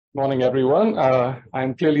Morning, everyone.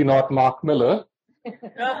 I'm clearly not Mark Miller,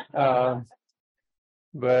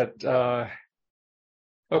 but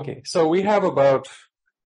okay. So we have about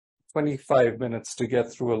 25 minutes to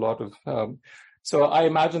get through a lot of. So I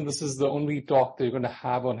imagine this is the only talk that you're going to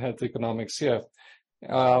have on health economics here.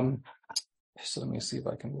 So let me see if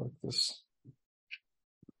I can work this.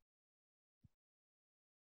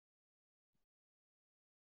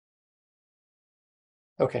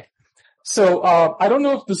 Okay. So I don't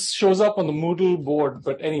know if this shows up on the Moodle board,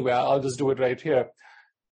 but anyway, I'll just do it right here.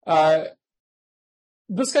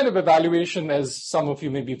 This kind of evaluation, as some of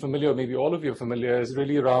you may be familiar, maybe all of you are familiar, is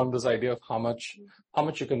really around this idea of how much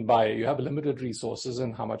you can buy. You have limited resources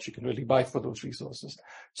and how much you can really buy for those resources.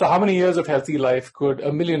 So how many years of healthy life could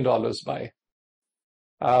 $1 million buy?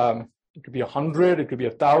 It could be 100, it could be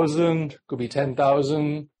 1,000, it could be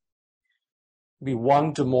 10,000, it could be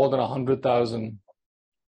 1 to more than 100,000.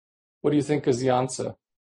 What do you think is the answer?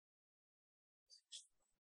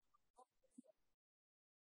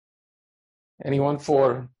 Anyone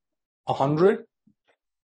for 100?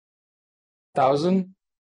 1,000?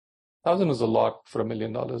 1,000 is a lot for $1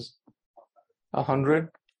 million. 100?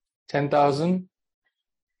 10,000?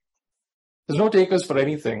 There's no takers for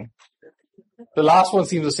anything. The last one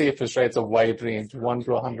seems the safest, right? It's a wide range, 1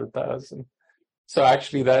 to 100,000. So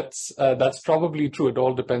actually, that's probably true. It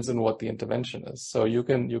all depends on what the intervention is. So you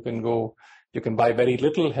can buy very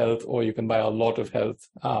little health, or you can buy a lot of health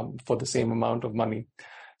for the same amount of money.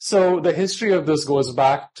 So the history of this goes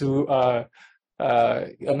back to a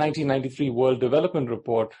 1993 World Development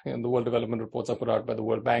Report, and the World Development Reports are put out by the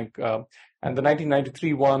World Bank. And the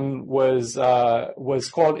 1993 one was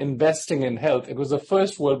called Investing in Health. It was the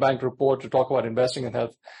first World Bank report to talk about investing in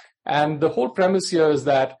health. And the whole premise here is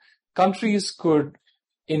that countries could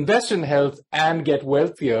invest in health and get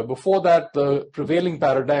wealthier. Before that, the prevailing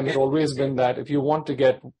paradigm had always been that if you want to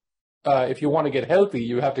get healthy,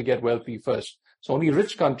 you have to get wealthy first. So only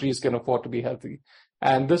rich countries can afford to be healthy.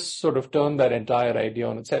 And this sort of turned that entire idea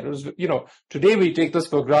on its head. It was, today we take this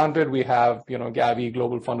for granted. We have, Gavi,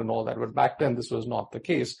 Global Fund and all that. But back then, this was not the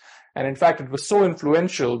case. And in fact, it was so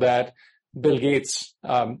influential that Bill Gates,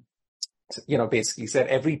 basically said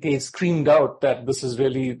every day screamed out that this is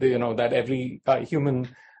really, that every human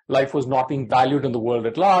life was not being valued in the world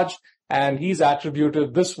at large. And he's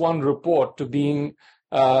attributed this one report to being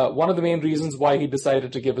one of the main reasons why he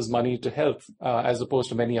decided to give his money to health as opposed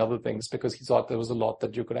to many other things, because he thought there was a lot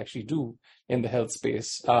that you could actually do in the health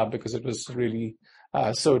space because it was really,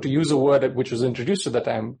 so to use a word which was introduced at that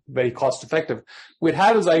time, very cost effective. We'd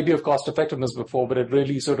had this idea of cost effectiveness before, but it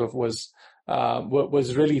really sort of was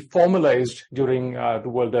really formalized during the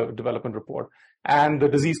World Development Report and the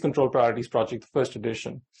Disease Control Priorities Project, the first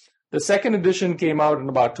edition. The second edition came out in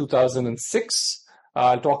about 2006.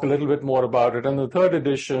 I'll talk a little bit more about it. And the third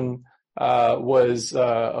edition was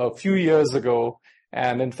a few years ago.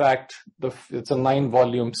 And in fact, it's a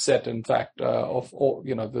 9-volume set, in fact, of all,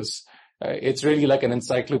 this. It's really like an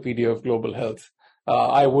encyclopedia of global health.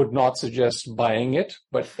 I would not suggest buying it,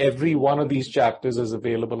 but every one of these chapters is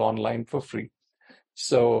available online for free.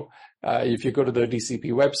 So if you go to the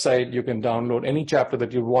DCP website, you can download any chapter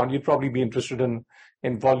that you want. You'd probably be interested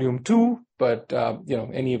in volume 2, but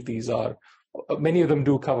any of these many of them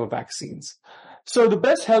do cover vaccines. So the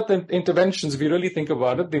best health interventions, if you really think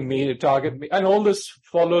about it, they may target, and all this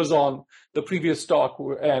follows on the previous talk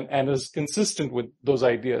and is consistent with those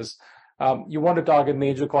ideas. You want to target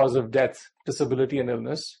major cause of death, disability, and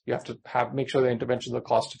illness. You have to make sure the interventions are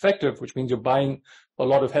cost effective, which means you're buying a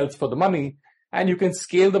lot of health for the money, and you can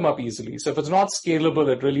scale them up easily. So if it's not scalable,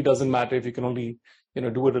 it really doesn't matter if you can only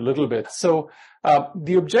do it a little bit. So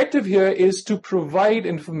the objective here is to provide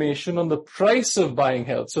information on the price of buying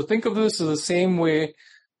health. So think of this as the same way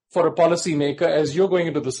for a policymaker as you're going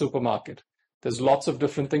into the supermarket. There's lots of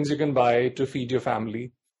different things you can buy to feed your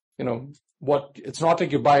family. It's not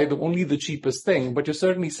like you buy only the cheapest thing, but you're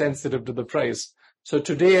certainly sensitive to the price. So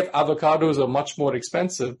today, if avocados are much more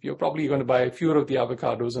expensive, you're probably going to buy fewer of the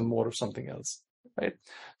avocados and more of something else, right?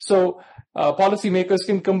 So policymakers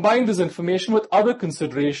can combine this information with other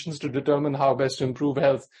considerations to determine how best to improve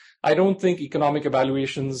health. I don't think economic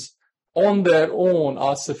evaluations on their own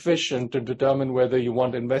are sufficient to determine whether you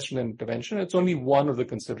want to invest in intervention. It's only one of the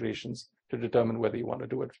considerations to determine whether you want to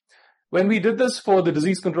do it. When we did this for the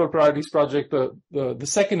Disease Control Priorities Project, the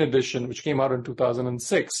second edition, which came out in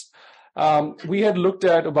 2006, we had looked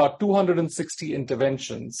at about 260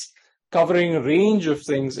 interventions covering a range of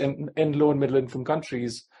things in low and middle income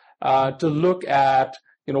countries to look at,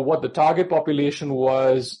 what the target population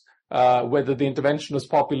was, whether the intervention was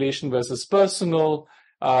population versus personal,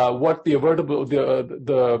 what the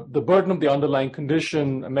burden of the underlying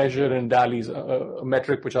condition measured in DALY's a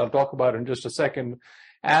metric which I'll talk about in just a second,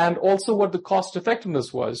 and also what the cost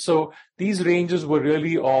effectiveness was. So these ranges were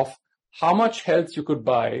really of how much health you could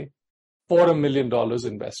buy for $1 million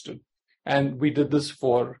invested. And we did this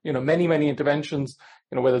for, many, many interventions,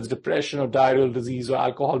 whether it's depression or diarrheal disease or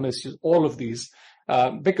alcohol misuse, all of these.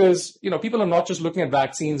 Because, people are not just looking at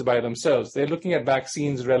vaccines by themselves. They're looking at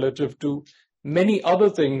vaccines relative to many other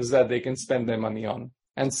things that they can spend their money on.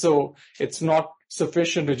 And so it's not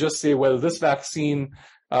sufficient to just say, well, this vaccine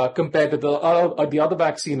compared to the other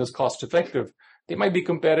vaccine is cost effective. They might be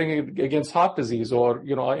comparing it against heart disease or,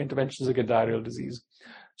 interventions against diarrheal disease.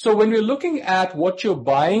 So when we're looking at what you're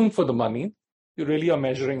buying for the money, you really are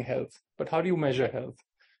measuring health. But how do you measure health?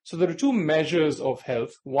 So there are two measures of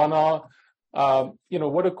health. One are,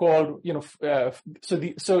 what are called,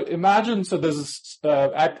 so imagine, so there's,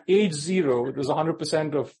 at age 0, there's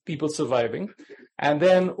 100% of people surviving. And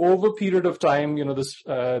then over a period of time,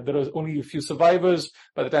 there are only a few survivors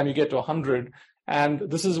by the time you get to 100. And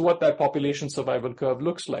this is what that population survival curve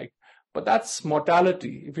looks like. But that's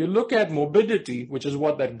mortality. If you look at morbidity, which is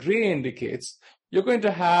what that gray indicates, you're going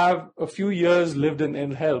to have a few years lived in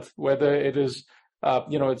ill health, whether it is,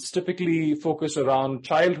 it's typically focused around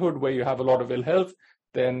childhood where you have a lot of ill health,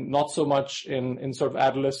 then not so much in sort of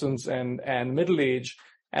adolescence and middle age.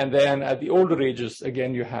 And then at the older ages,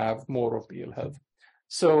 again, you have more of the ill health.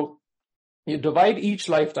 So you divide each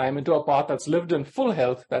lifetime into a part that's lived in full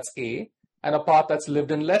health, that's A, and a part that's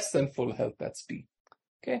lived in less than full health, that's D.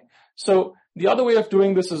 Okay. So the other way of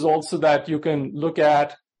doing this is also that you can look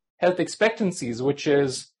at health expectancies, which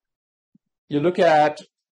is you look at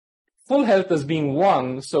full health as being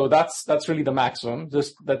 1. So that's really the maximum.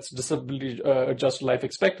 That's disability adjusted life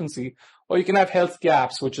expectancy. Or you can have health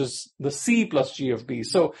gaps, which is the C plus G of B.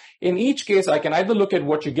 So in each case, I can either look at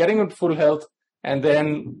what you're getting with full health and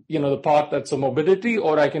then, the part that's a morbidity,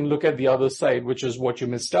 or I can look at the other side, which is what you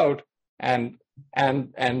missed out and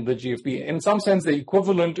the GFP. In some sense, they're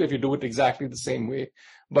equivalent if you do it exactly the same way.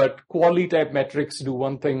 But quality type metrics do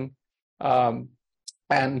one thing, and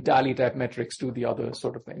DALY type metrics do the other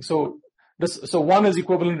sort of thing. So one is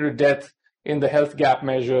equivalent to death in the health gap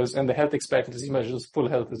measures, and the health expectancy measures, full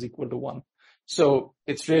health is equal to 1. So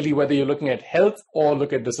it's really whether you're looking at health or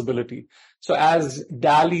look at disability. So as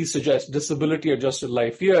DALY suggests, disability adjusted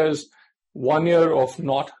life years, 1 year of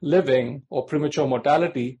not living or premature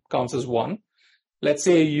mortality counts as 1. Let's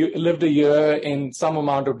say you lived a year in some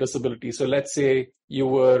amount of disability. So let's say you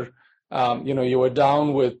were, you were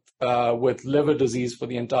down with liver disease for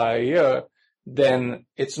the entire year. Then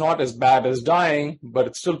it's not as bad as dying, but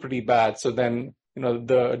it's still pretty bad. So then,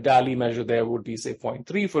 the DALY measure there would be, say,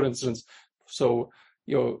 0.3, for instance. So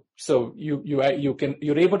you're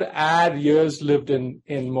able to add years lived in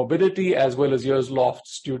morbidity as well as years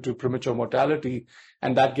lost due to premature mortality,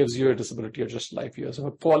 and that gives you a disability adjusted life years. So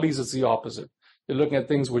for QALYs, it's the opposite. You're looking at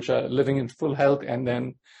things which are living in full health, and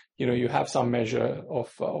then you have some measure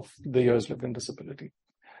of the years lived in disability.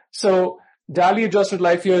 So DALY adjusted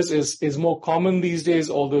life years is more common these days,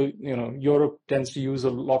 although Europe tends to use a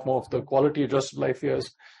lot more of the quality adjusted life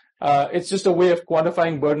years. It's just a way of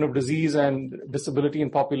quantifying burden of disease and disability in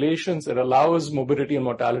populations. It allows morbidity and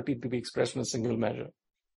mortality to be expressed in a single measure.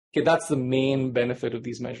 Okay, that's the main benefit of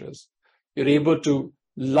these measures. You're able to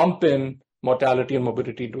lump in mortality and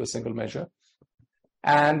morbidity into a single measure.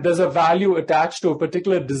 And there's a value attached to a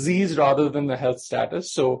particular disease rather than the health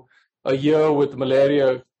status. So a year with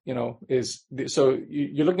malaria, you're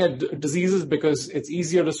looking at diseases because it's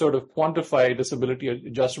easier to sort of quantify disability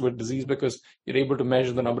adjusted with disease because you're able to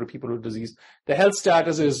measure the number of people with disease. The health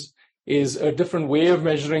status is a different way of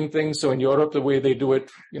measuring things. So in Europe, the way they do it,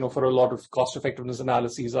 for a lot of cost effectiveness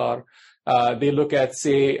analyses are, they look at,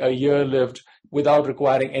 say, a year lived without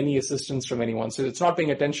requiring any assistance from anyone. So it's not paying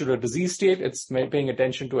attention to a disease state, it's paying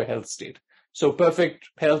attention to a health state. So perfect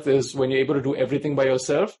health is when you're able to do everything by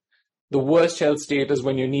yourself. The worst health state is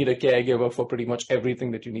when you need a caregiver for pretty much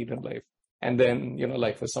everything that you need in life. And then,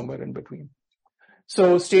 life is somewhere in between.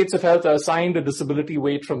 So states of health are assigned a disability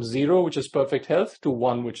weight from 0, which is perfect health, to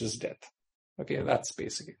 1, which is death. Okay, that's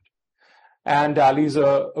basically it. And DALYs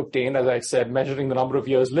are obtained, as I said, measuring the number of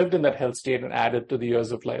years lived in that health state and added to the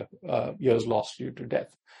years of life, years lost due to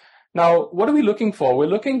death. Now, what are we looking for? We're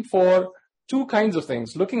looking for two kinds of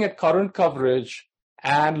things, looking at current coverage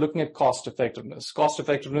and looking at cost effectiveness. Cost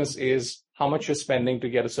effectiveness is how much you're spending to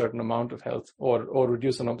get a certain amount of health or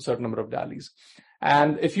reduce a certain number of DALYs.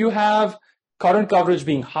 And if you have current coverage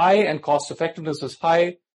being high and cost effectiveness is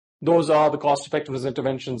high, those are the cost effectiveness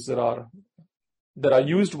interventions that are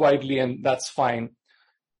used widely, and that's fine.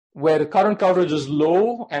 where the current coverage is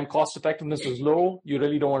low and cost effectiveness is low, you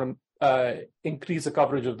really don't want to increase the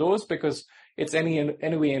coverage of those because it's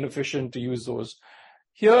anyway inefficient to use those.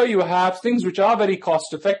 Here you have things which are very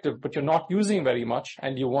cost effective, but you're not using very much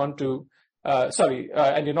and you want to,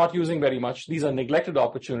 and you're not using very much. These are neglected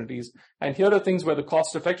opportunities. And here are things where the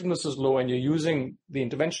cost effectiveness is low and you're using the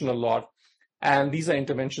intervention a lot. And these are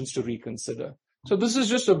interventions to reconsider. So this is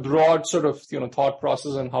just a broad sort of, thought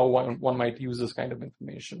process on how one might use this kind of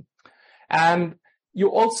information. And you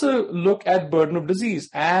also look at burden of disease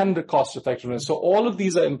and the cost effectiveness. So all of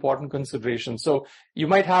these are important considerations. So you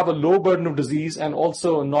might have a low burden of disease and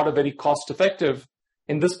also not a very cost effective.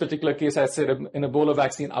 In this particular case, I said an Ebola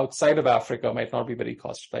vaccine outside of Africa might not be very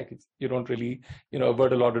cost effective. You don't really,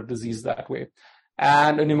 avert a lot of disease that way.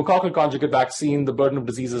 And a pneumococcal conjugate vaccine, the burden of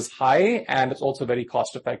disease is high and it's also very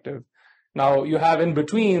cost effective. Now you have in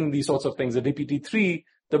between these sorts of things, the DPT3,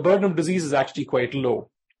 the burden of disease is actually quite low.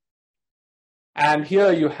 And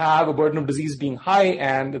here you have a burden of disease being high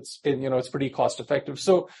and it's pretty cost effective.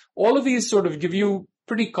 So all of these sort of give you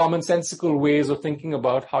pretty commonsensical ways of thinking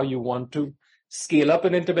about how you want to scale up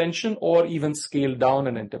an intervention or even scale down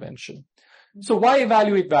an intervention. So why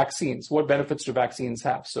evaluate vaccines? What benefits do vaccines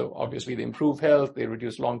have? So obviously they improve health, they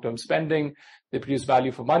reduce long-term spending, they produce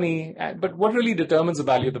value for money. But what really determines the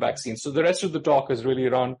value of the vaccine? So the rest of the talk is really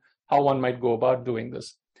around how one might go about doing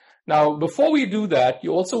this. Now, before we do that,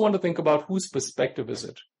 you also want to think about whose perspective is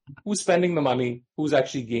it? Who's spending the money? Who's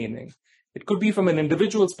actually gaining? It could be from an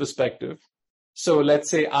individual's perspective. So let's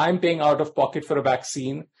say I'm paying out of pocket for a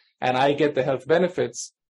vaccine and I get the health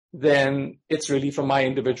benefits, then it's really from my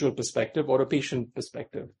individual perspective or a patient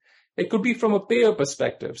perspective. It could be from a payer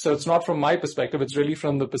perspective. So it's not from my perspective. It's really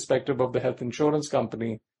from the perspective of the health insurance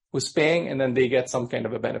company who's paying, and then they get some kind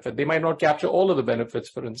of a benefit. They might not capture all of the benefits,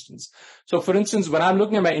 for instance. So for instance, when I'm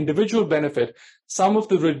looking at my individual benefit, some of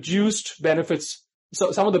the reduced benefits,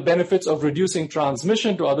 so some of the benefits of reducing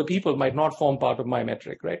transmission to other people might not form part of my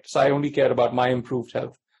metric, right? So I only care about my improved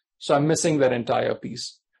health. So I'm missing that entire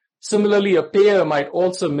piece. Similarly, a payer might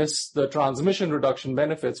also miss the transmission reduction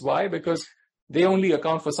benefits. Why? Because they only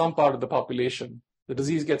account for some part of the population. The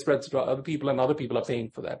disease gets spread to other people and other people are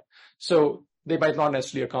paying for that. So they might not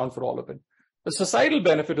necessarily account for all of it. The societal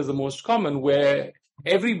benefit is the most common, where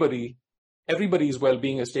everybody's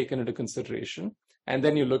well-being is taken into consideration. And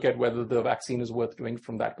then you look at whether the vaccine is worth doing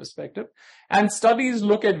from that perspective. And studies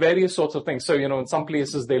look at various sorts of things. So, in some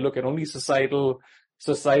places they look at only societal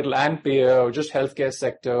and payer, or just healthcare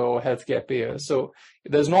sector or healthcare payer. So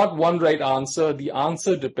there's not one right answer. The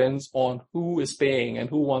answer depends on who is paying and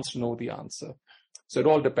who wants to know the answer. So it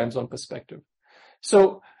all depends on perspective.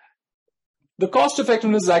 So the cost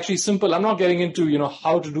effectiveness is actually simple. I'm not getting into,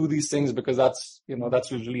 how to do these things because that's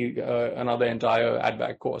usually another entire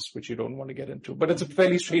AdVac course, which you don't want to get into. But it's a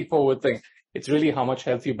fairly straightforward thing. It's really how much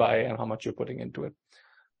health you buy and how much you're putting into it.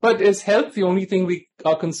 But is health the only thing we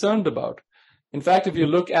are concerned about? In fact, if you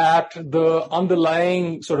look at the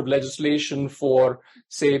underlying sort of legislation for,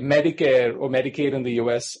 say, Medicare or Medicaid in the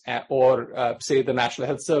US or, say, the National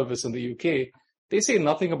Health Service in the UK, they say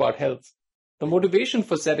nothing about health. The motivation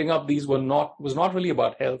for setting up these was not really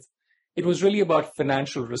about health. It was really about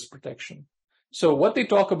financial risk protection. So what they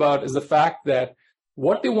talk about is the fact that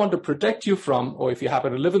what they want to protect you from, or if you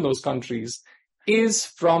happen to live in those countries, is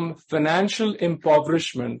from financial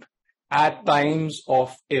impoverishment at times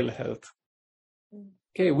of ill health.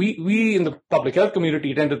 Okay, we in the public health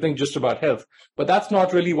community tend to think just about health, but that's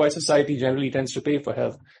not really why society generally tends to pay for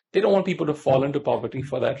health. They don't want people to fall into poverty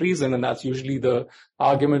for that reason, and that's usually the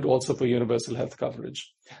argument also for universal health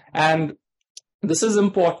coverage. And this is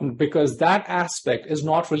important because that aspect is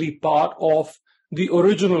not really part of the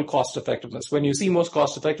original cost effectiveness. When you see most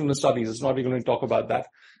cost effectiveness studies, it's not even going to talk about that.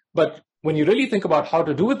 But when you really think about how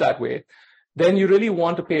to do it that way, then you really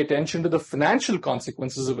want to pay attention to the financial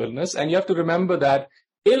consequences of illness. And you have to remember that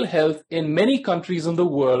ill health in many countries in the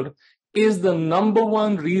world is the number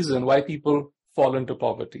one reason why people fall into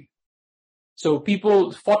poverty. So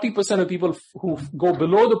 40% of people who go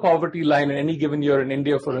below the poverty line in any given year in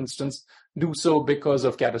India, for instance, do so because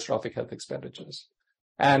of catastrophic health expenditures.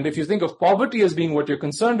 And if you think of poverty as being what you're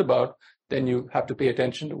concerned about, then you have to pay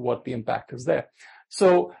attention to what the impact is there.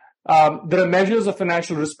 So there are measures of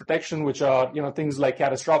financial risk protection, which are, things like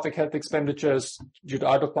catastrophic health expenditures due to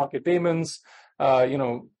out-of-pocket payments,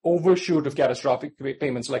 overshoot of catastrophic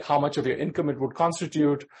payments, like how much of your income it would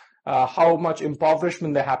constitute, how much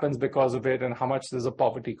impoverishment there happens because of it, and how much there's a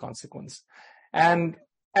poverty consequence. And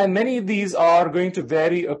many of these are going to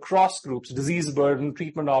vary across groups: disease burden,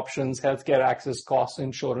 treatment options, healthcare access, costs,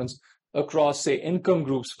 insurance. across, say, income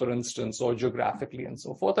groups, for instance, or geographically and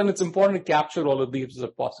so forth. And it's important to capture all of these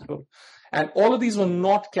if possible. And all of these were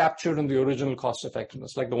not captured in the original cost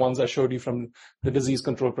effectiveness, like the ones I showed you from the disease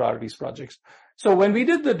control priorities projects. So when we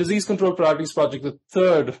did the disease control priorities project, the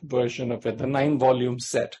third version of it, the 9-volume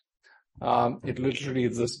set, it literally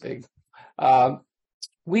is this big.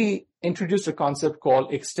 We introduced a concept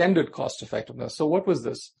called extended cost effectiveness. So what was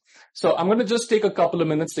this? So I'm going to just take a couple of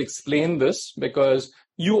minutes to explain this because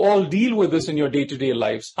you all deal with this in your day-to-day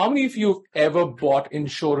lives. How many of you have ever bought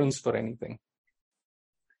insurance for anything?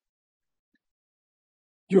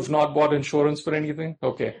 You've not bought insurance for anything?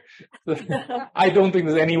 Okay. I don't think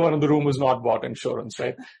there's anyone in the room who's not bought insurance,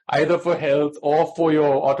 right? Either for health or for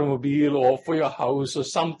your automobile or for your house or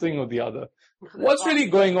something or the other. What's really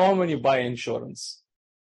going on when you buy insurance?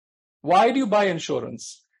 Why do you buy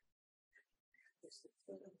insurance?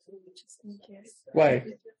 Why?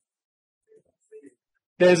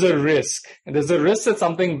 There's a risk. And there's a risk that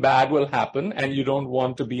something bad will happen and you don't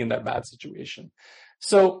want to be in that bad situation.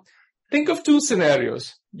 So think of two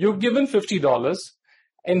scenarios. You're given $50.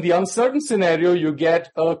 In the uncertain scenario, you get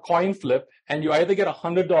a coin flip and you either get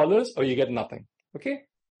 $100 or you get nothing. Okay?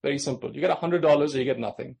 Very simple. You get $100 or you get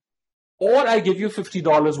nothing. Or I give you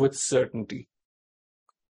 $50 with certainty.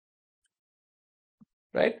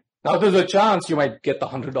 Right? Now there's a chance you might get the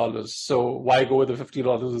 $100. So why go with the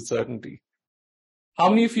 $50 with certainty? How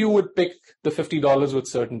many of you would pick the $50 with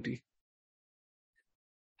certainty?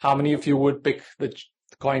 How many of you would pick the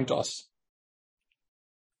coin toss?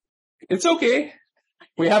 It's okay.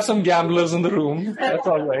 We have some gamblers in the room. That's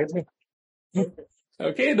all right.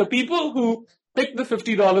 Okay, the people who pick the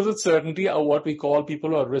 $50 with certainty are what we call people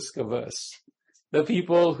who are risk averse. The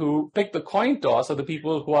people who pick the coin toss are the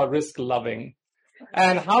people who are risk loving.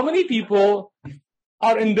 And how many people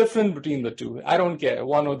are indifferent between the two? I don't care.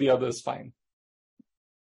 One or the other is fine.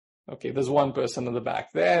 Okay, there's one person in the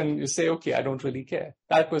back there and you say, okay, I don't really care.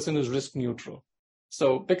 That person is risk neutral.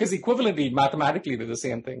 So, because equivalently, mathematically, they're the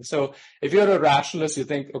same thing. So, if you're a rationalist, you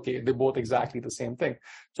think, okay, they're both exactly the same thing.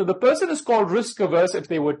 So, the person is called risk averse if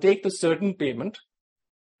they would take the certain payment.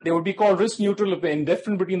 They would be called risk neutral if they're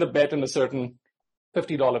indifferent between the bet and a certain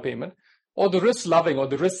 $50 payment. Or the risk loving or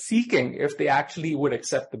the risk seeking if they actually would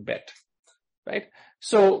accept the bet. Right?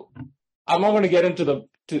 So, I'm not going to get into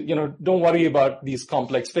don't worry about these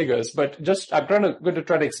complex figures, but just I'm going to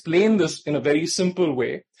try to explain this in a very simple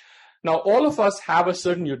way. Now, all of us have a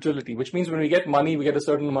certain utility, which means when we get money, we get a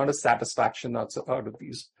certain amount of satisfaction out of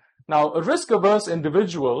these. Now, a risk-averse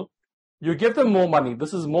individual, you give them more money.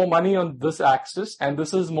 This is more money on this axis, and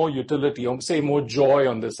this is more utility, or say more joy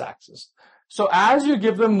on this axis. So as you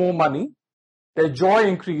give them more money, their joy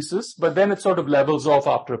increases, but then it sort of levels off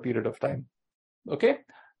after a period of time. Okay?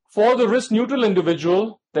 For the risk-neutral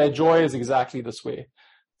individual, their joy is exactly this way.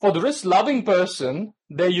 For the risk-loving person,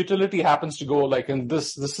 their utility happens to go like in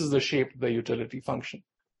this. This is the shape of the utility function.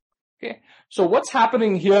 Okay. So what's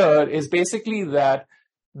happening here is basically that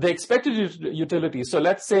the expected utility. So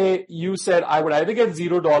let's say you said I would either get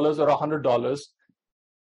 $0 or $100.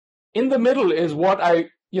 In the middle is what I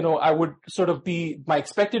would sort of be my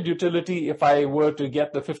expected utility if I were to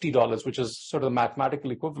get the $50, which is sort of the mathematical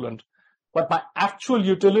equivalent. But my actual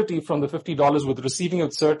utility from the $50 with receiving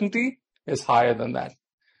with certainty is higher than that.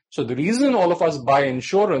 So the reason all of us buy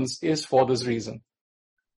insurance is for this reason.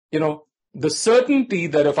 The certainty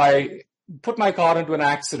that if I put my car into an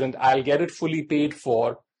accident, I'll get it fully paid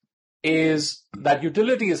for is that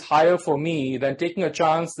utility is higher for me than taking a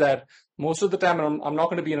chance that most of the time I'm not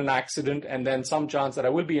going to be in an accident and then some chance that I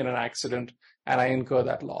will be in an accident and I incur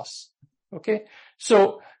that loss. Okay.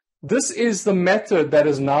 So this is the method that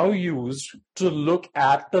is now used to look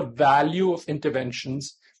at the value of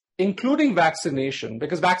interventions, including vaccination,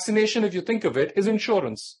 because vaccination, if you think of it, is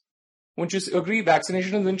insurance. Wouldn't you agree?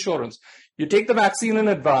 Vaccination is insurance. You take the vaccine in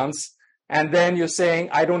advance, and then you're saying,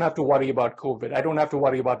 I don't have to worry about COVID. I don't have to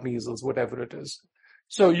worry about measles, whatever it is.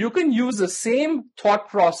 So you can use the same thought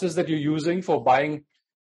process that you're using for buying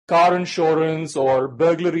car insurance or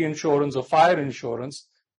burglary insurance or fire insurance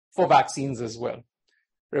for vaccines as well.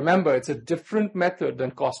 Remember, it's a different method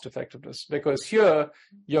than cost effectiveness because here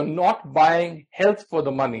you're not buying health for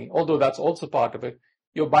the money, although that's also part of it.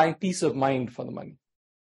 You're buying peace of mind for the money.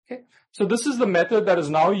 Okay. So this is the method that is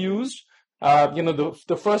now used.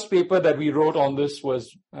 The first paper that we wrote on this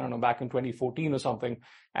was, back in 2014 or something.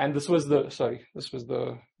 And this was how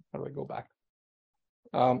do I go back?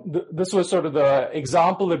 This was sort of the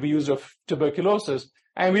example that we used of tuberculosis.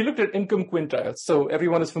 And we looked at income quintiles. So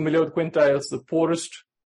everyone is familiar with quintiles, the poorest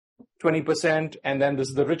 20%, and then this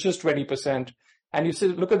is the richest 20%. And you say,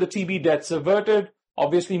 look at the TB deaths averted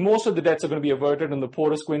obviously most of the deaths are going to be averted in the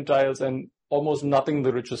poorest quintiles and almost nothing in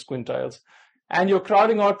the richest quintiles. And you're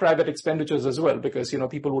crowding out private expenditures as well, because,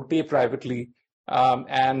 people would pay privately.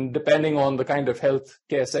 And depending on the kind of health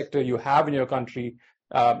care sector you have in your country,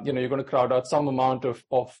 you're going to crowd out some amount of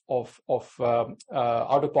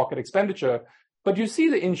out-of-pocket expenditure. But you see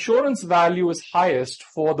the insurance value is highest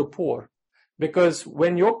for the poor, because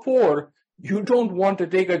when you're poor, you don't want to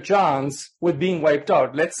take a chance with being wiped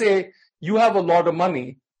out. Let's say you have a lot of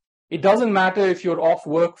money. It doesn't matter if you're off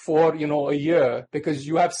work for, a year, because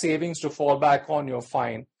you have savings to fall back on, you're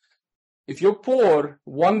fine. If you're poor,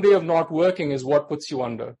 one day of not working is what puts you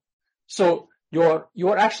under. So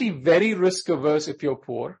you're actually very risk averse if you're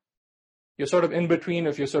poor. You're sort of in between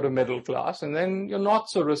if you're sort of middle class, and then you're not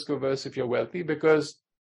so risk averse if you're wealthy, because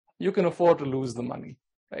you can afford to lose the money,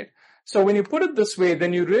 right? So when you put it this way,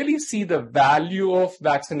 then you really see the value of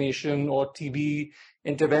vaccination or TB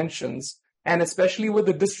interventions, and especially with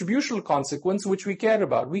the distributional consequence, which we care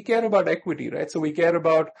about. We care about equity, right? So we care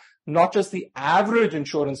about not just the average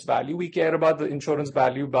insurance value, we care about the insurance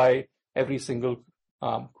value by every single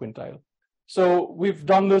quintile. So we've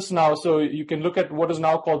done this now. So you can look at what is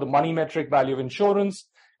now called the money metric value of insurance,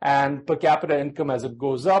 and per capita income as it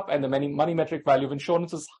goes up, and the money metric value of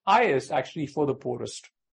insurance is highest actually for the poorest.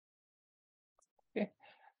 Okay.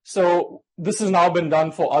 So this has now been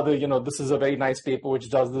done for other, this is a very nice paper which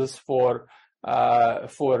does this for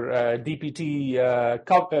DPT,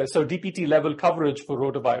 so DPT level coverage for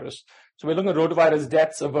rotavirus. So we're looking at rotavirus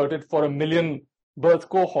deaths averted for 1 million birth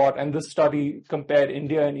cohort, and this study compared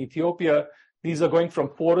India and Ethiopia. These are going from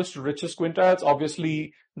poorest to richest quintiles.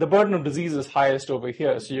 Obviously, the burden of disease is highest over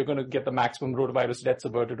here, so you're going to get the maximum rotavirus deaths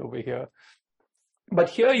averted over here.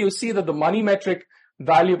 But here you see that the money metric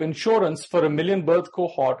value of insurance for 1 million birth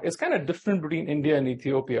cohort is kind of different between India and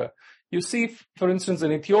Ethiopia. You see, for instance,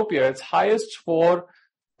 in Ethiopia, it's highest for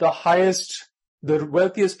the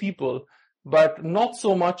wealthiest people, but not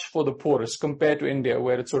so much for the poorest compared to India,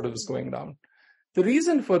 where it sort of is going down. The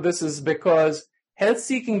reason for this is because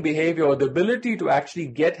health-seeking behavior, or the ability to actually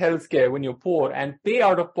get health care when you're poor and pay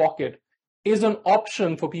out of pocket, is an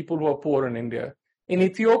option for people who are poor in India. In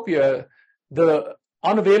Ethiopia, the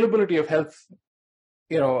unavailability of health,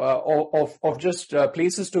 of just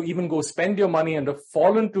places to even go spend your money and to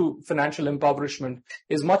fall into financial impoverishment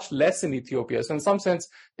is much less in Ethiopia. So in some sense,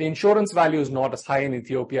 the insurance value is not as high in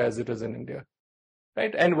Ethiopia as it is in India,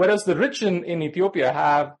 right? And whereas the rich in Ethiopia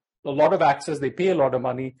have a lot of access, they pay a lot of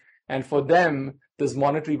money, and for them, this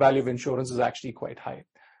monetary value of insurance is actually quite high.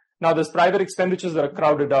 Now, there's private expenditures that are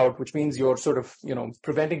crowded out, which means you're sort of,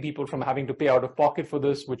 preventing people from having to pay out of pocket for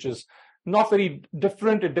this, which is not very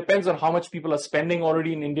different. It depends on how much people are spending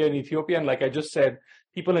already in India and Ethiopia. And like I just said,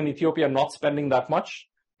 people in Ethiopia are not spending that much.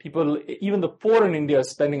 People, even the poor in India, are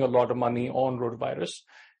spending a lot of money on rotavirus.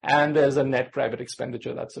 And there's a net private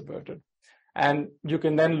expenditure that's averted. And you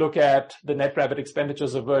can then look at the net private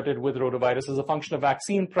expenditures averted with rotavirus as a function of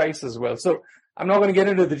vaccine price as well. So I'm not going to get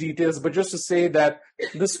into the details, but just to say that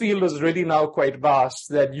this field is really now quite vast,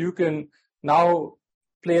 that you can now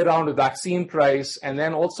play around with vaccine price and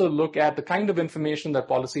then also look at the kind of information that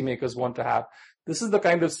policymakers want to have. This is the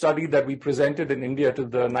kind of study that we presented in India to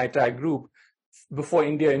the NITAG group before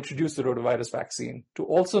India introduced the rotavirus vaccine, to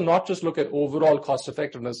also not just look at overall cost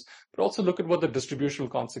effectiveness, but also look at what the distributional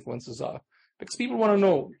consequences are. Because people want to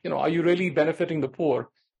know, are you really benefiting the poor?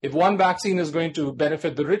 If one vaccine is going to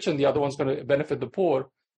benefit the rich and the other one's going to benefit the poor,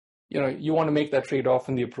 you want to make that trade-off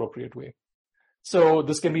in the appropriate way. So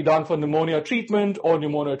this can be done for pneumonia treatment or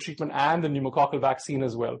pneumonia treatment and the pneumococcal vaccine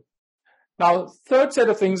as well. Now, third set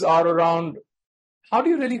of things are around how do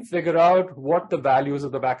you really figure out what the values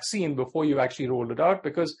of the vaccine before you actually roll it out?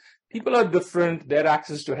 Because people are different, their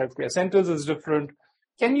access to healthcare centers is different.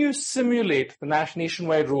 Can you simulate the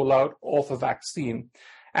nationwide rollout of a vaccine?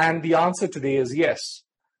 And the answer today is yes.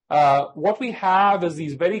 What we have is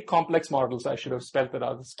these very complex models. I should have spelled it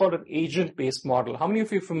out. It's called an agent-based model. How many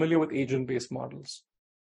of you are familiar with agent-based models?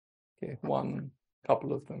 Okay, one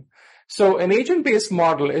couple of them. So an agent-based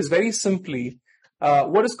model is very simply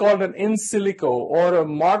what is called an in silico, or a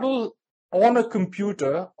model on a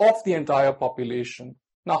computer of the entire population.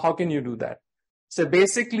 Now, how can you do that? So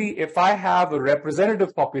basically, if I have a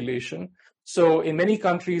representative population, so in many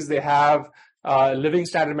countries they have living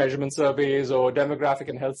standard measurement surveys or demographic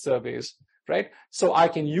and health surveys, right? So I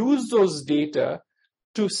can use those data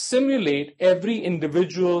to simulate every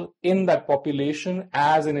individual in that population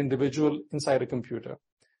as an individual inside a computer.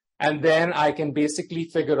 And then I can basically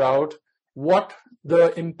figure out what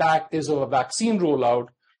the impact is of a vaccine rollout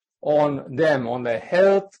on them, on their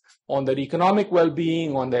health, on their economic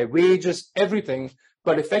well-being, on their wages, everything,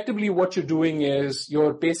 But effectively what you're doing is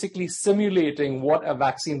you're basically simulating what a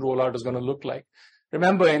vaccine rollout is going to look like.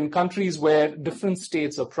 Remember, in countries where different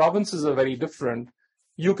states or provinces are very different,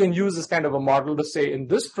 you can use this kind of a model to say in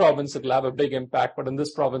this province it will have a big impact, but in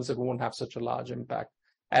this province it won't have such a large impact.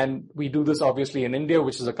 And we do this obviously in India,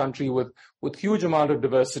 which is a country with huge amount of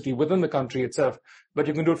diversity within the country itself, but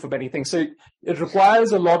you can do it for many things. So it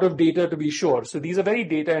requires a lot of data to be sure. So these are very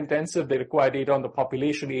data intensive. They require data on the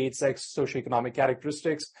population, age, sex, socioeconomic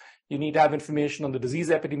characteristics. You need to have information on the disease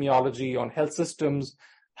epidemiology, on health systems,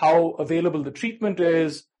 how available the treatment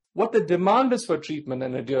is, what the demand is for treatment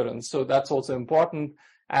and adherence. So that's also important.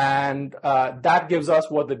 And that gives us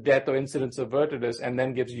what the death or incidence averted is, and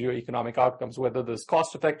then gives you your economic outcomes, whether there's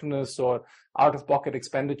cost effectiveness or out-of-pocket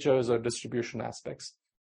expenditures or distribution aspects.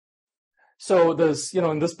 So there's,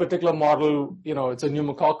 in this particular model, it's a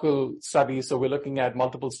pneumococcal study. So we're looking at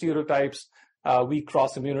multiple stereotypes, weak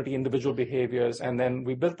cross-immunity, individual behaviors. And then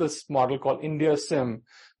we built this model called India Sim,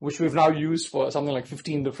 which we've now used for something like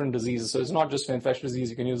 15 different diseases. So it's not just for infectious disease.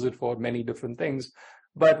 You can use it for many different things.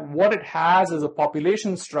 But what it has is a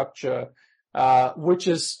population structure, which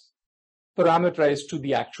is parameterized to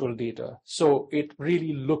the actual data. So it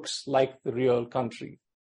really looks like the real country,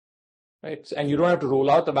 right? And you don't have to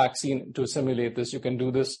roll out the vaccine to simulate this. You can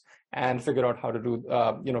do this and figure out how to do,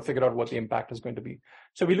 figure out what the impact is going to be.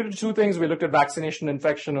 So we looked at two things. We looked at vaccination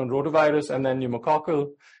infection on rotavirus and then pneumococcal,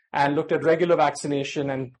 and looked at regular vaccination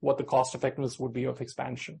and what the cost effectiveness would be of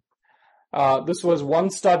expansion. This was one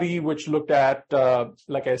study which looked at,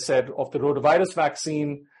 like I said, of the rotavirus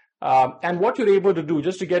vaccine. And what you're able to do,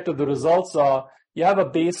 just to get to the results, are you have a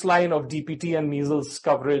baseline of DPT and measles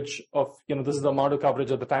coverage of, this is the amount of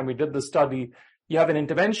coverage at the time we did the study. You have an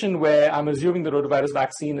intervention where I'm assuming the rotavirus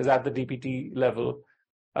vaccine is at the DPT level.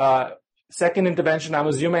 Second intervention, I'm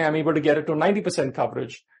assuming I'm able to get it to 90%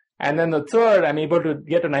 coverage. And then the third, I'm able to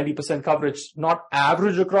get a 90% coverage, not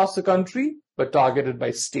average across the country, but targeted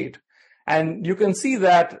by state. And you can see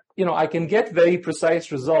that, I can get very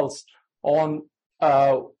precise results on,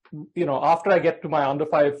 after I get to my under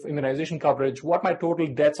 5 immunization coverage, what my total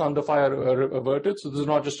deaths under 5 are averted. So this is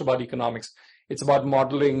not just about economics. It's about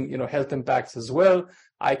modeling, health impacts as well.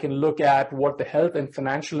 I can look at what the health and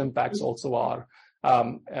financial impacts also are,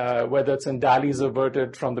 whether it's in DALYs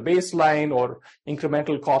averted from the baseline or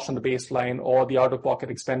incremental cost on the baseline or the out-of-pocket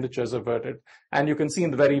expenditures averted. And you can see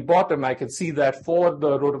in the very bottom, I can see that for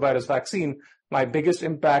the rotavirus vaccine, my biggest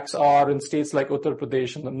impacts are in states like Uttar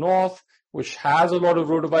Pradesh in the north, which has a lot of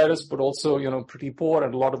rotavirus, but also, pretty poor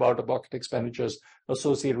and a lot of out-of-pocket expenditures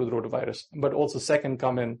associated with rotavirus. But also second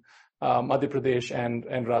come in Madhya Pradesh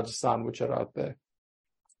and Rajasthan, which are out there.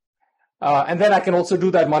 And then I can also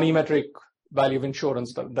do that money metric value of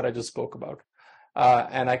insurance that I just spoke about.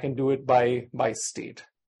 And I can do it by state.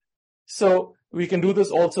 So we can do this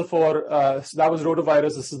also for, so that was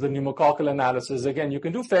rotavirus. This is the pneumococcal analysis. Again, you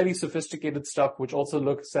can do fairly sophisticated stuff, which also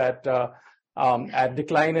looks at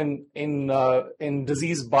decline in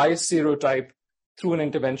disease by serotype through an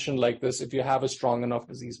intervention like this if you have a strong enough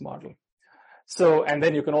disease model. So, and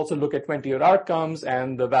then you can also look at 20-year outcomes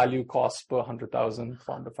and the value cost per 100,000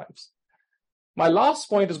 for under 5s. My last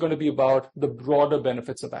point is going to be about the broader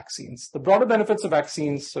benefits of vaccines. The broader benefits of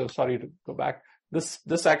vaccines, so sorry to go back. This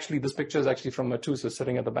picture is actually from Matus,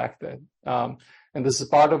 sitting at the back there. And this is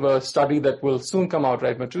part of a study that will soon come out,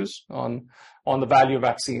 right, Matus, on the value of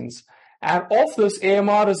vaccines. And of this,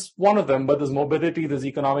 AMR is one of them, but there's morbidity, there's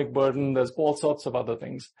economic burden, there's all sorts of other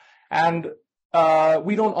things. And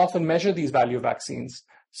we don't often measure these value of vaccines.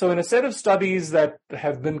 So in a set of studies that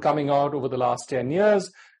have been coming out over the last 10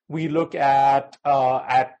 years, we look at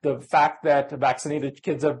the fact that vaccinated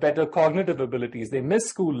kids have better cognitive abilities. They miss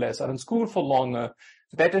school less, are in school for longer,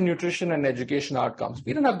 better nutrition and education outcomes.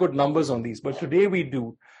 We don't have good numbers on these, but today we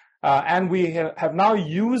do. And we have now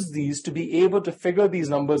used these to be able to figure these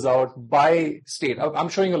numbers out by state. I'm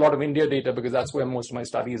showing a lot of India data because that's where most of my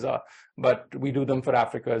studies are, but we do them for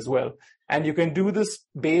Africa as well. And you can do this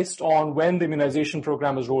based on when the immunization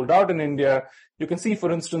program is rolled out in India. You can see, for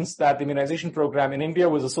instance, that the immunization program in India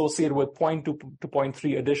was associated with 0.2 to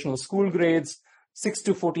 0.3 additional school grades, 6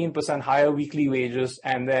 to 14% higher weekly wages,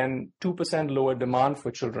 and then 2% lower demand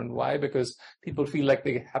for children. Why? Because people feel like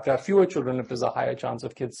they have to have fewer children if there's a higher chance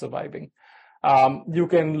of kids surviving. You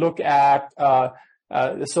can look at,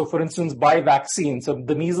 so for instance, by vaccine. So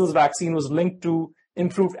the measles vaccine was linked to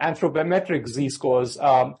improved anthropometric Z-scores,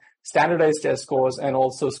 standardized test scores, and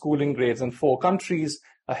also schooling grades in 4 countries.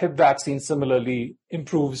 A hip vaccine similarly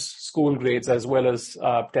improves school grades as well as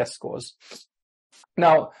test scores.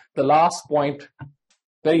 Now, the last point,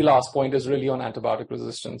 very last point, is really on antibiotic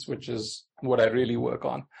resistance, which is what I really work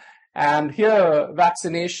on. And here,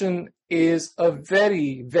 vaccination is a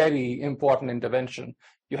very, very important intervention.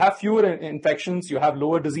 You have fewer infections, you have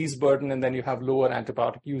lower disease burden, and then you have lower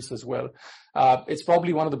antibiotic use as well. It's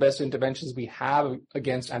probably one of the best interventions we have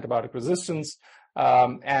against antibiotic resistance.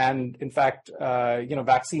 And in fact,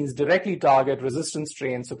 vaccines directly target resistant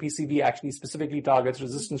strains. So PCV actually specifically targets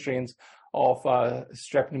resistant strains of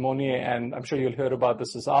strep pneumoniae, and I'm sure you'll hear about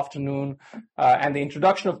this afternoon. And the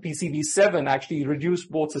introduction of PCV7 actually reduced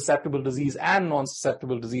both susceptible disease and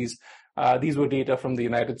non-susceptible disease. These were data from the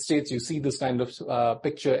United States. You see this kind of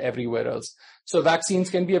picture everywhere else. So vaccines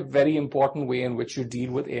can be a very important way in which you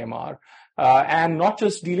deal with AMR. And not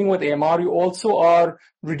just dealing with AMR, you also are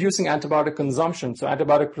reducing antibiotic consumption. So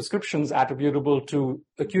antibiotic prescriptions attributable to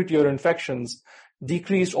acute ear infections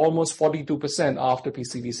decreased almost 42% after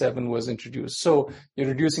PCV7 was introduced. So you're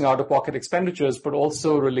reducing out-of-pocket expenditures, but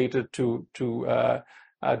also related to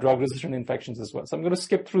drug-resistant infections as well. So I'm going to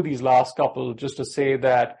skip through these last couple just to say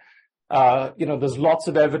that, there's lots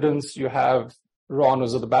of evidence. You have Ron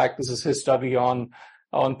was at the back. This is his study on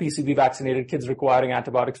PCV vaccinated kids requiring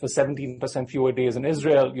antibiotics for 17% fewer days in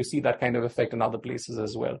Israel. You see that kind of effect in other places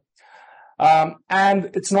as well. And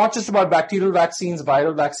it's not just about bacterial vaccines.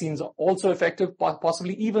 Viral vaccines are also effective,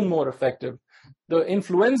 possibly even more effective. The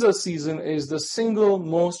influenza season is the single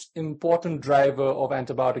most important driver of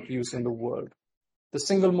antibiotic use in the world. The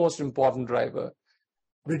single most important driver.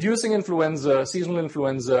 Reducing influenza, seasonal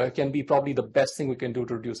influenza, can be probably the best thing we can do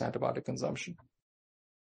to reduce antibiotic consumption.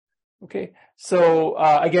 Okay, so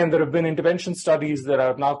again, there have been intervention studies that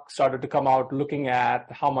have now started to come out looking at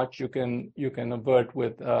how much you can avert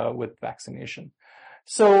with vaccination.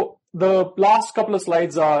 So the last couple of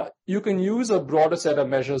slides are, you can use a broader set of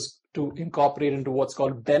measures to incorporate into what's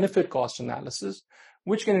called benefit cost analysis,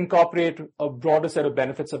 which can incorporate a broader set of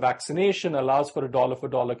benefits of vaccination, allows for a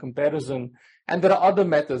dollar-for-dollar comparison. And there are other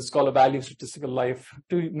methods called a value of statistical life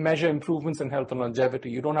to measure improvements in health and longevity.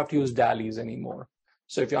 You don't have to use DALYs anymore.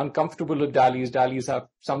 So if you're uncomfortable with DALYs have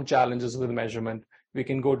some challenges with measurement. We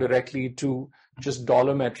can go directly to just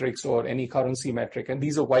dollar metrics or any currency metric. And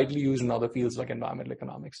these are widely used in other fields like environmental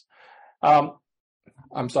economics.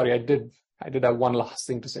 I'm sorry, I did have one last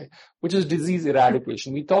thing to say, which is disease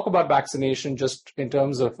eradication. We talk about vaccination just in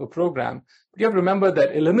terms of a program, but you have to remember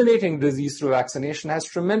that eliminating disease through vaccination has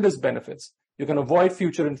tremendous benefits. You can avoid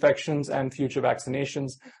future infections and future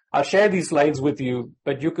vaccinations. I'll share these slides with you,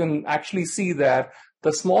 but you can actually see that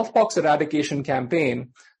the smallpox eradication campaign,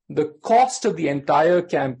 the cost of the entire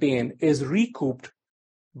campaign is recouped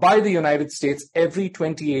by the United States every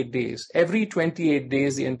 28 days. Every 28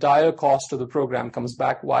 days, the entire cost of the program comes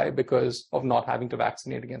back. Why? Because of not having to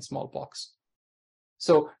vaccinate against smallpox.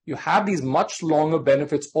 So you have these much longer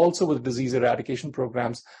benefits also with disease eradication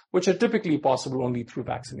programs, which are typically possible only through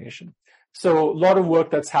vaccination. So a lot of work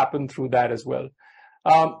that's happened through that as well.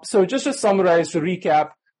 So just to summarize, to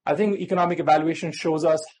recap, I think economic evaluation shows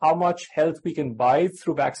us how much health we can buy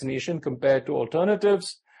through vaccination compared to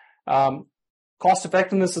alternatives. Cost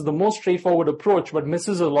effectiveness is the most straightforward approach, but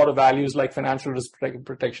misses a lot of values like financial risk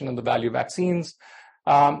protection and the value of vaccines.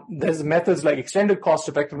 There's methods like extended cost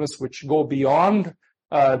effectiveness, which go beyond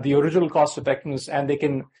the original cost effectiveness, and they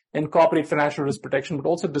can incorporate financial risk protection, but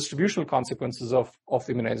also distributional consequences of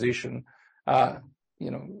immunization, and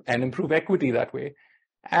improve equity that way.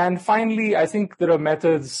 And finally, I think there are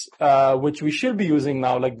methods which we should be using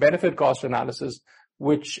now, like benefit cost analysis,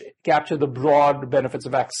 which capture the broad benefits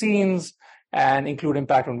of vaccines and include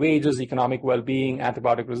impact on wages, economic well-being,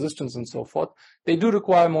 antibiotic resistance, and so forth. They do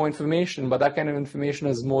require more information, but that kind of information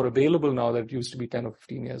is more available now than it used to be 10 or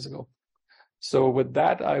 15 years ago. So with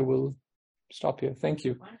that, I will stop here. Thank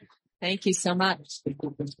you. Thank you so much.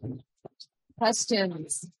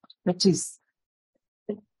 Questions? Please.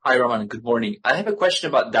 Hi, Ramanan. Good morning. I have a question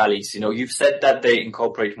about DALYs. You've said that they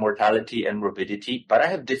incorporate mortality and morbidity, but I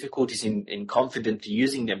have difficulties in confidently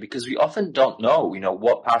using them because we often don't know,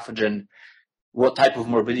 what type of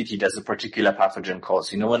morbidity does a particular pathogen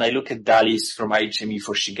cause. When I look at DALYs from IHME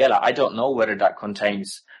for Shigella, I don't know whether that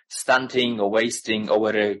contains stunting or wasting, or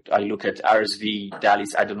whether I look at RSV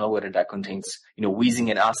DALYs, I don't know whether that contains, wheezing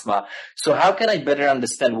and asthma. So how can I better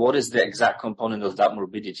understand what is the exact component of that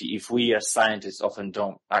morbidity if we as scientists often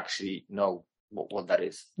don't actually know what that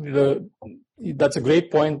is? That's a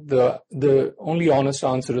great point. The only honest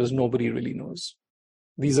answer is nobody really knows.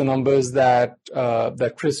 These are numbers that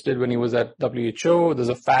Chris did when he was at WHO. There's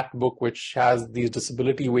a FAT book which has these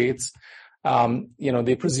disability weights.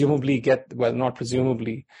 They presumably not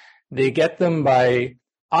presumably, they get them by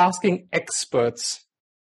asking experts,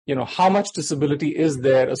 how much disability is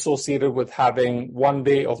there associated with having 1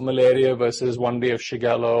 day of malaria versus 1 day of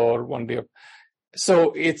Shigella or 1 day of,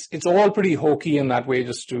 So it's all pretty hokey in that way,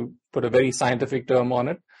 just to put a very scientific term on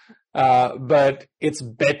it. But it's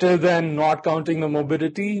better than not counting the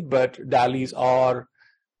morbidity. But DALYs are,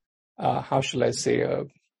 how shall I say,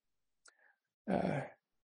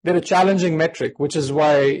 they're a challenging metric, which is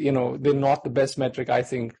why, they're not the best metric, I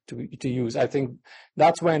think, to use. I think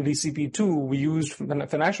that's why in DCP2 we used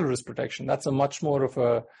financial risk protection. That's a much more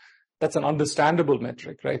of that's an understandable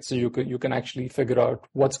metric, right? So you can actually figure out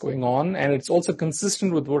what's going on, and it's also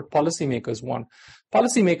consistent with what policymakers want.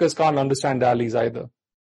 Policymakers can't understand DALYs either.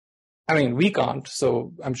 I mean, we can't,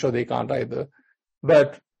 so I'm sure they can't either.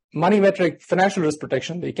 But money metric, financial risk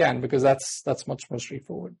protection, they can, because that's much more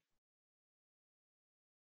straightforward.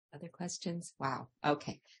 Other questions? Wow.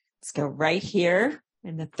 Okay. Let's go right here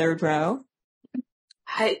in the third row.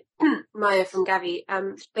 Hi, Maya from Gavi.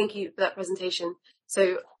 Thank you for that presentation.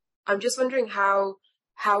 So I'm just wondering how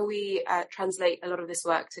we translate a lot of this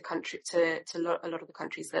work to a lot of the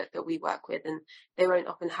countries that we work with, and they won't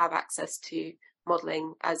often have access to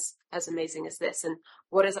modeling as amazing as this. And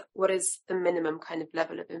what is the minimum kind of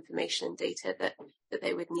level of information and data that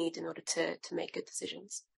they would need in order to make good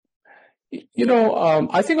decisions?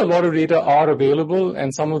 I think a lot of data are available,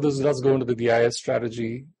 and some of this does go into the BIS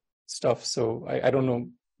strategy stuff. So I don't know,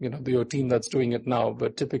 your team that's doing it now,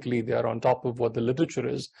 but typically they are on top of what the literature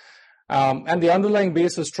is. And the underlying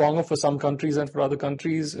base is stronger for some countries than for other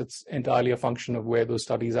countries. It's entirely a function of where those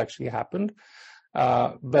studies actually happened.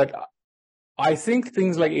 But I think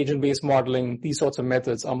things like agent-based modeling, these sorts of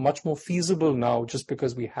methods are much more feasible now just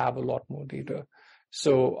because we have a lot more data.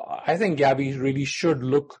 So I think Gavi really should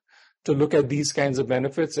look at these kinds of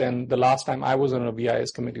benefits. And the last time I was on a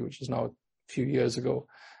BIS committee, which is now a few years ago,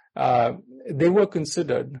 they were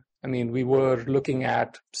considered. I mean, we were looking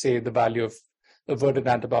at, say, the value of averted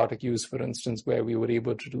antibiotic use, for instance, where we were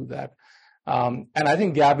able to do that. And I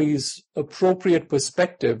think Gavi's appropriate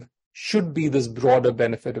perspective should be this broader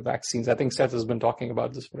benefit of vaccines. I think Seth has been talking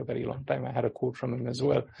about this for a very long time. I had a quote from him as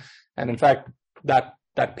well. And in fact, that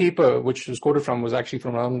paper, which was quoted from, was actually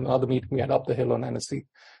from another meeting we had up the hill on NSC,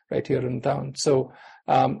 right here in town. So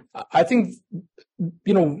I think,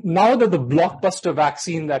 now that the blockbuster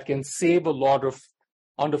vaccine that can save a lot of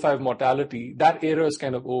under 5 mortality, that era is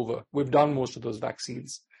kind of over. We've done most of those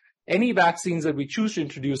vaccines. Any vaccines that we choose to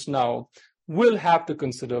introduce now will have to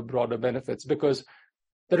consider broader benefits, because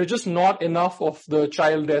there are just not enough of the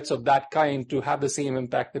child deaths of that kind to have the same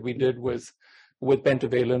impact that we did with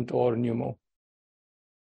pentavalent or pneumo.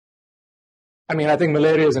 I mean, I think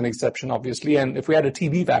malaria is an exception, obviously, and if we had a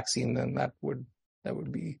TB vaccine, then that would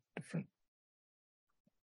be different.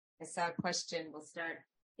 I saw a question. We'll start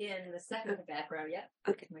in the second back row. Yeah.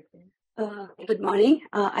 Okay. Good morning.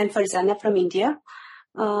 I'm Farzana from India.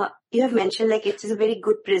 You have mentioned it is a very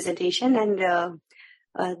good presentation, and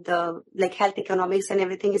the health economics and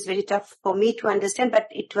everything is very tough for me to understand, but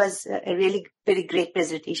it was a really very great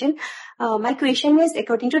presentation. My question is,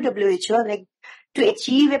 according to WHO, to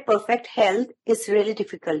achieve a perfect health is really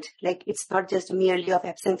difficult. It's not just merely of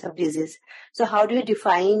absence of disease. So how do you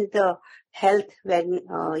define the health when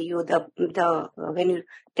you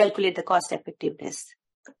calculate the cost effectiveness?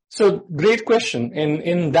 So great question.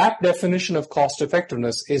 In that definition of cost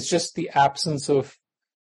effectiveness is just the absence of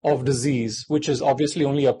disease, which is obviously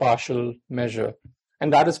only a partial measure.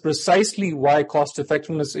 And that is precisely why cost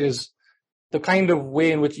effectiveness is the kind of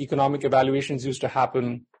way in which economic evaluations used to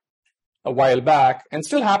happen a while back, and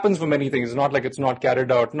still happens for many things. It's not like it's not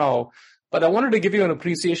carried out now. But I wanted to give you an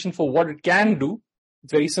appreciation for what it can do.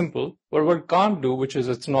 It's very simple. But what it can't do, which is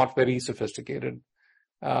it's not very sophisticated.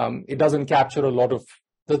 It doesn't capture a lot of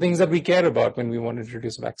the things that we care about when we want to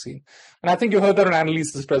introduce a vaccine. And I think you heard that on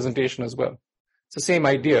Annalise's presentation as well. It's the same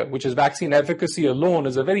idea, which is vaccine efficacy alone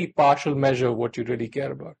is a very partial measure of what you really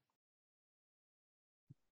care about.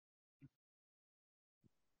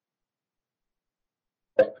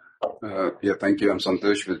 Thank you. I'm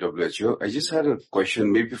Santosh with WHO. I just had a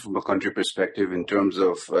question, maybe from a country perspective, in terms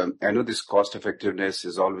of, I know this cost effectiveness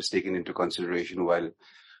is always taken into consideration while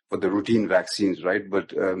for the routine vaccines, right?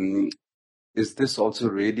 But is this also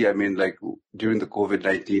really, during the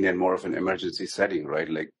COVID-19 and more of an emergency setting, right?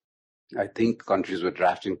 I think countries were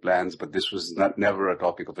drafting plans, but this was never a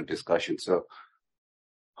topic of a discussion. So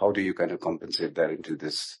how do you kind of compensate that into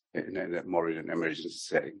this more in an emergency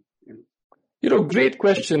setting? Great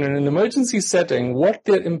question. In an emergency setting,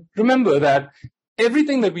 remember that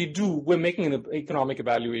everything that we do, we're making an economic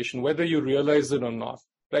evaluation, whether you realize it or not,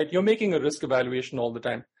 right? You're making a risk evaluation all the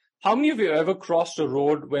time. How many of you ever crossed a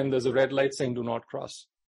road when there's a red light saying do not cross?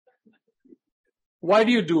 Why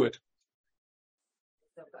do you do it?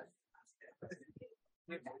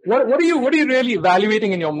 What are you really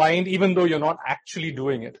evaluating in your mind, even though you're not actually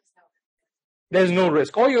doing it? There's no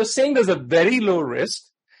risk. Or you're saying there's a very low risk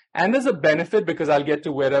and there's a benefit because I'll get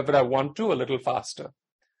to wherever I want to a little faster.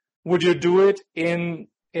 Would you do it in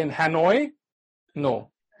Hanoi?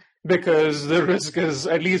 No, because the risk is,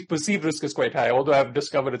 at least perceived risk is quite high, although I've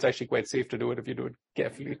discovered it's actually quite safe to do it if you do it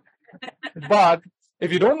carefully. But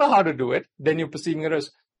if you don't know how to do it, then you're perceiving a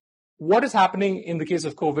risk. What is happening in the case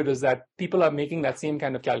of COVID is that people are making that same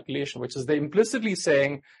kind of calculation, which is they're implicitly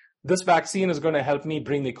saying, this vaccine is going to help me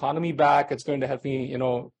bring the economy back. It's going to help me,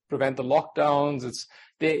 prevent the lockdowns.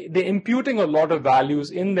 They're imputing a lot of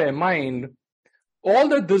values in their mind. All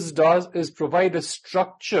that this does is provide a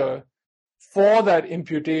structure for that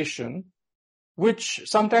imputation, which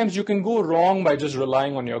sometimes you can go wrong by just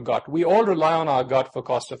relying on your gut. We all rely on our gut for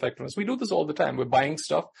cost effectiveness. We do this all the time. We're buying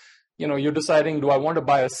stuff. You're deciding, do I want to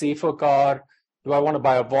buy a safer car? Do I want to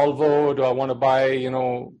buy a Volvo? Do I want to buy,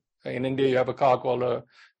 in India, you have a car called a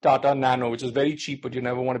Tata Nano, which is very cheap, but you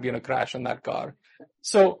never want to be in a crash in that car.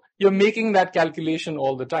 So you're making that calculation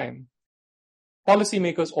all the time.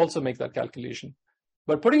 Policymakers also make that calculation.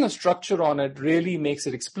 But putting a structure on it really makes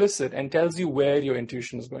it explicit and tells you where your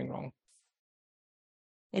intuition is going wrong.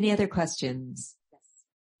 Any other questions?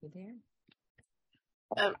 You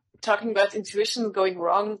there? Talking about intuition going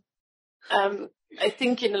wrong, I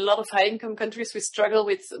think in a lot of high-income countries we struggle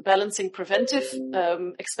with balancing preventive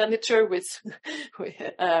expenditure with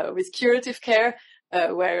curative care,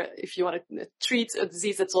 where if you want to treat a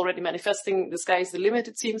disease that's already manifesting, the sky is the limit,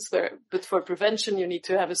 it seems. But for prevention, you need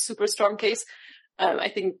to have a super strong case. I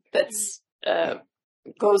think that's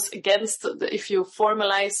goes against if you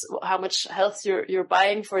formalize how much health you're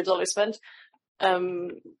buying for a dollar spent.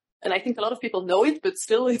 And I think a lot of people know it, but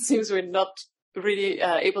still it seems we're not really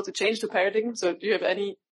able to change the paradigm. So do you have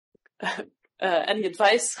any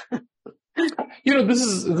advice?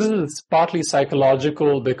 This is partly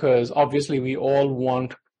psychological because obviously we all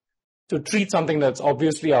want to treat something that's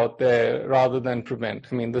obviously out there rather than prevent.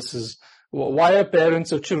 I mean, this is why are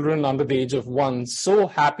parents of children under the age of 1 so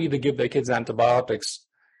happy to give their kids antibiotics,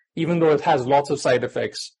 even though it has lots of side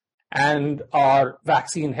effects, and are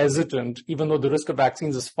vaccine hesitant, even though the risk of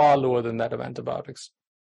vaccines is far lower than that of antibiotics?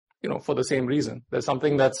 For the same reason. There's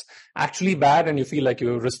something that's actually bad and you feel like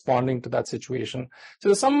you're responding to that situation. So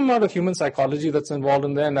there's some amount of human psychology that's involved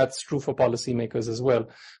in there, and that's true for policymakers as well.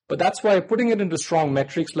 But that's why putting it into strong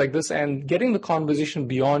metrics like this and getting the conversation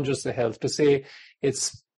beyond just the health to say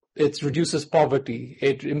it reduces poverty,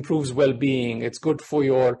 it improves well-being, it's good for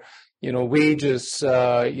your, wages.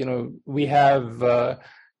 We have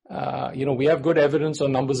good evidence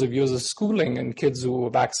on numbers of years of schooling in kids who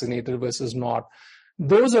are vaccinated versus not.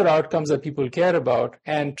 Those are outcomes that people care about,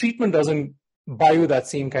 and treatment doesn't buy you that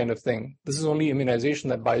same kind of thing. This is only immunization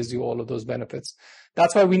that buys you all of those benefits.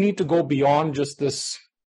 That's why we need to go beyond just this,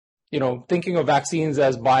 thinking of vaccines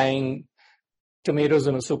as buying tomatoes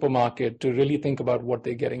in a supermarket to really think about what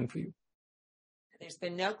they're getting for you. There's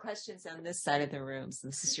been no questions on this side of the room, so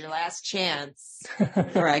this is your last chance.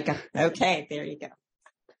 Before I go. Okay, there you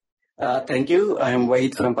go. Thank you. I am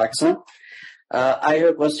Wahid from Pakistan. I have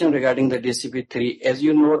a question regarding the DCP3. As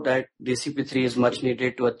you know that DCP3 is much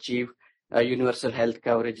needed to achieve universal health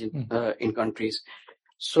coverage in countries.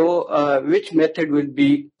 So which method will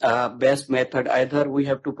be best method? Either we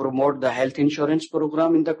have to promote the health insurance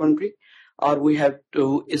program in the country, or we have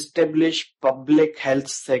to establish public health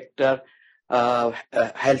sector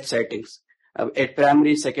health settings at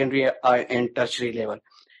primary, secondary, and tertiary level.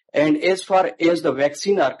 And as far as the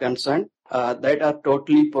vaccine are concerned, that are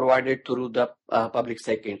totally provided through the public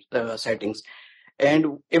settings.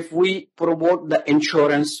 And if we promote the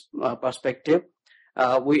insurance perspective,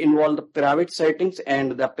 we involve the private settings,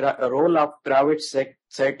 and the role of private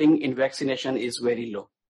setting in vaccination is very low.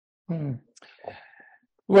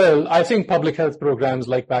 Well, I think public health programs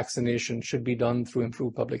like vaccination should be done through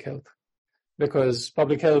improved public health, because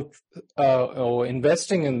public health or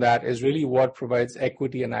investing in that is really what provides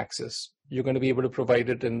equity and access. You're going to be able to provide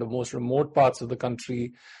it in the most remote parts of the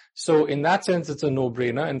country. So in that sense, it's a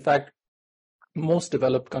no-brainer. In fact, most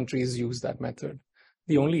developed countries use that method.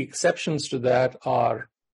 The only exceptions to that are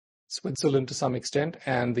Switzerland to some extent,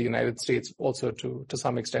 and the United States also to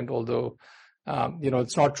some extent, although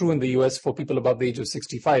it's not true in the US for people above the age of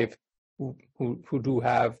 65 who do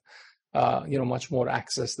have much more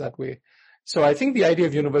access that way. So I think the idea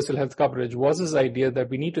of universal health coverage was this idea that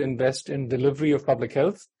we need to invest in delivery of public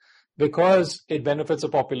health because it benefits the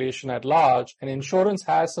population at large, and insurance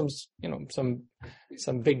has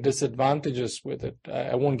some big disadvantages with it.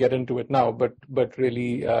 I won't get into it now, but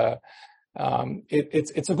really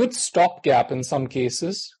it's a good stopgap in some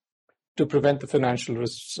cases, to prevent the financial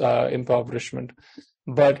impoverishment,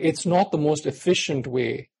 but it's not the most efficient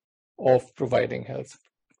way of providing health.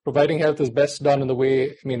 Providing health is best done in the way,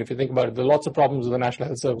 I mean, if you think about it, there are lots of problems with the National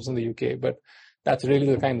Health Service in the UK, but that's really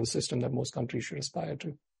the kind of system that most countries should aspire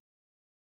to.